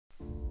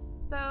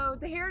So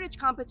the Heritage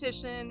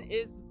Competition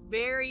is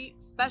very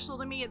special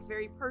to me. It's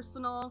very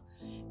personal.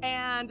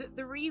 And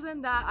the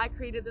reason that I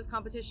created this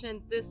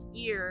competition this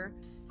year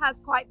has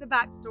quite the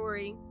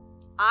backstory.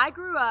 I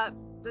grew up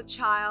the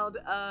child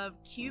of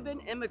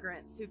Cuban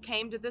immigrants who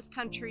came to this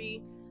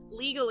country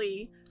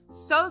legally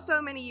so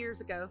many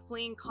years ago,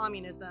 fleeing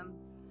communism.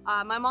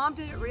 My mom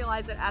didn't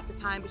realize it at the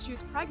time, but she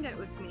was pregnant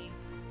with me.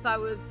 So I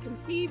was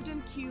conceived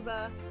in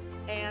Cuba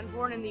and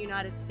born in the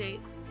United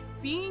States.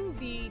 Being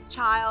the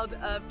child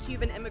of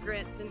Cuban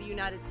immigrants in the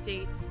United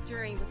States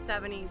during the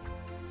 70s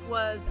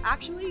was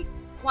actually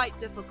quite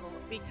difficult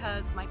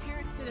because my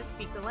parents didn't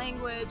speak the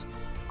language,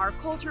 our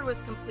culture was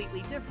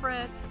completely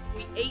different,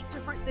 we ate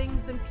different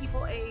things than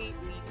people ate,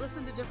 we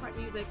listened to different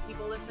music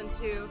people listened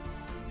to,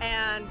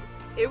 and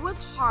it was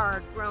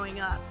hard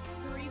growing up.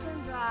 The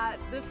reason that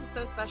this is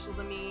so special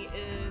to me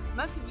is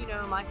most of you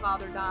know my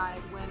father died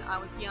when I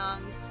was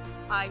young.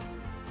 I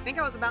think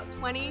I was about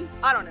 20.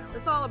 I don't know.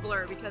 It's all a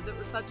blur because it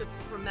was such a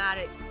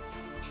traumatic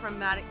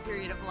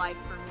period of life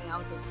for me. I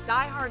was a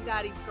diehard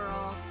daddy's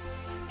girl.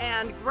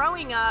 And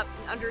growing up,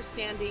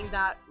 understanding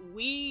that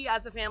we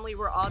as a family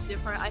were all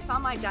different. I saw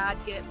my dad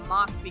get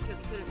mocked because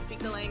he couldn't speak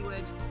the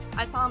language.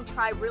 I saw him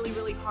try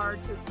really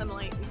hard to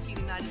assimilate into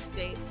the United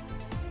States.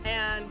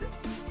 And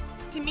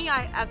to me,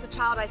 as a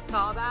child, I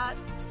saw that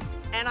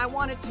and I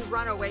wanted to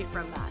run away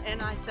from that.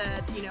 And I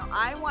said, you know,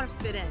 I want to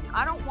fit in.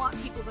 I don't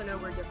want people to know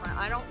we're different.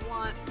 I don't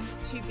want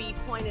to be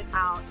pointed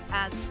out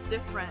as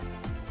different.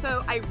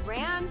 So I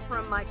ran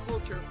from my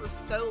culture for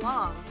so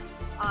long,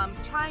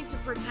 trying to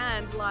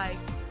pretend like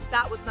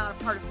that was not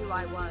a part of who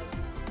I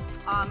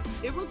was.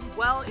 It was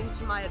well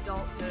into my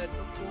adulthood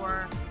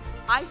before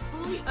I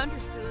fully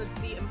understood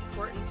the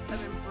importance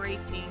of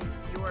embracing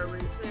your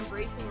roots and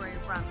embracing where you're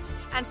from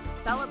and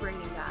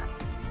celebrating that.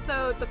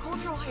 So the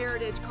Cultural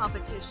Heritage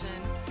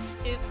Competition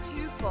is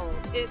twofold.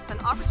 It's an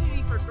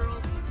opportunity for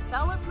girls to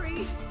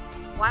celebrate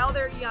while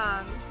they're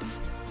young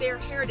their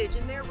heritage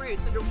and their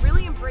roots and to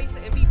really embrace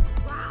it and be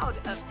proud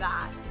of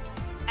that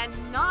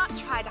and not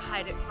try to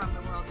hide it from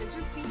the world and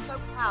just be so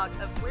proud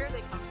of where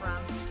they come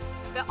from.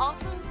 But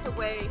also it's a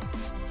way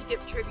to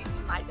give tribute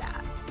to my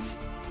dad,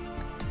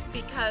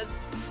 because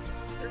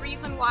the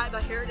reason why the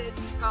Heritage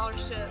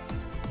Scholarship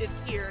is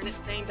here and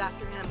it's named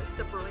after him, it's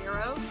the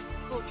Barrero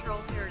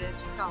Cultural Heritage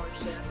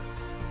Scholarship,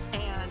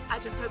 and I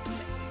just hope to make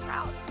you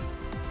proud.